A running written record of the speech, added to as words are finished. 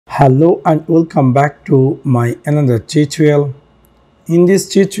Hello and welcome back to my another tutorial. In this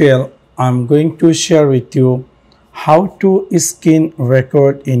tutorial I'm going to share with you how to screen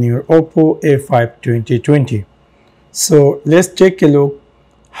record in your Oppo A5 2020. So let's take a look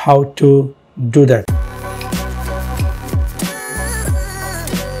how to do that.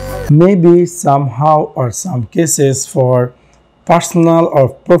 Maybe somehow or some cases for personal or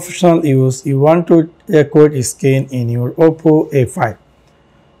professional use you want to record screen in your Oppo A5.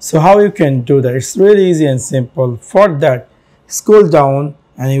 So how you can do that? It's really easy and simple. For that, scroll down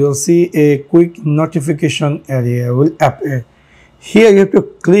and you will see a quick notification area will appear. Here you have to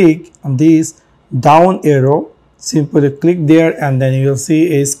click on this down arrow. Simply click there and then you will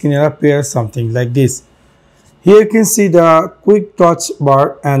see a screen appear something like this. Here you can see the quick touch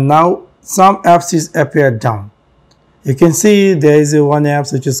bar and now some apps is appear down. You can see there is a one app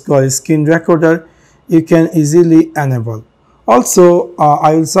which is called screen recorder. You can easily enable. Also,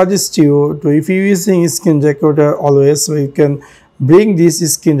 I will suggest you to, if you're using screen recorder always, so you can bring this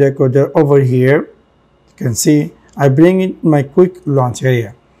screen recorder over here. You can see I bring it my quick launch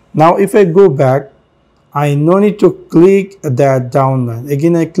area. Now if I go back, I no need to click that down line.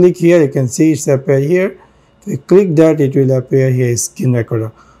 Again I click here, you can see it's appear here. If I click that, it will appear here screen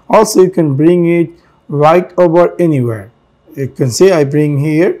recorder. Also you can bring it right over anywhere. You can see I bring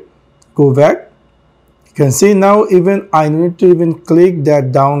here, go back. You can see now even I need to even click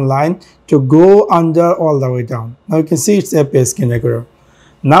that down line to go under all the way down. Now you can see it's a screen recorder.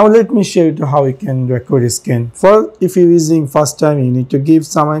 Now let me show you how you can record a screen. First, if you're using first time, you need to give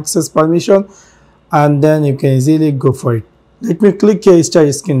some access permission and then you can easily go for it. Let me click here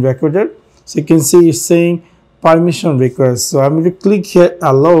start screen recorder. So you can see it's saying permission request. So I'm going to click here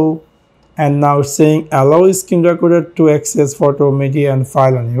allow and now it's saying allow screen recorder to access photo, media and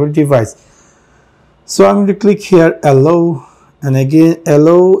file on your device. So I'm going to click here allow and again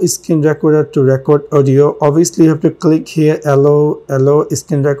allow screen recorder to record audio. Obviously you have to click here allow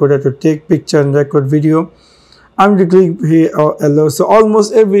screen recorder to take picture and record video. I'm going to click here allow. So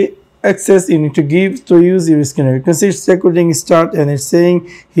almost every access you need to give to use your screen recorder. You can see it's recording start and it's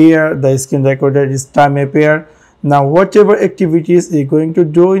saying here the screen recorder is time appear. Now whatever activities you're going to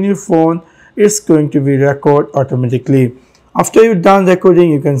do in your phone, it's going to be record automatically. After you're done recording,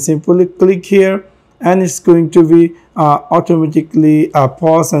 you can simply click here and it's going to be automatically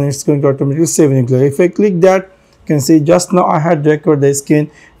pause and it's going to automatically save in Cloud. If I click that, you can see just now I had recorded the screen,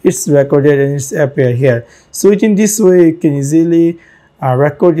 it's recorded and it's appear here. So in this way you can easily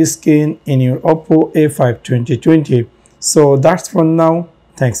record the screen in your Oppo A5 2020. So that's for now.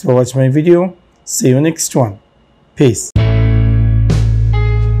 Thanks for watching my video. See you next one. Peace.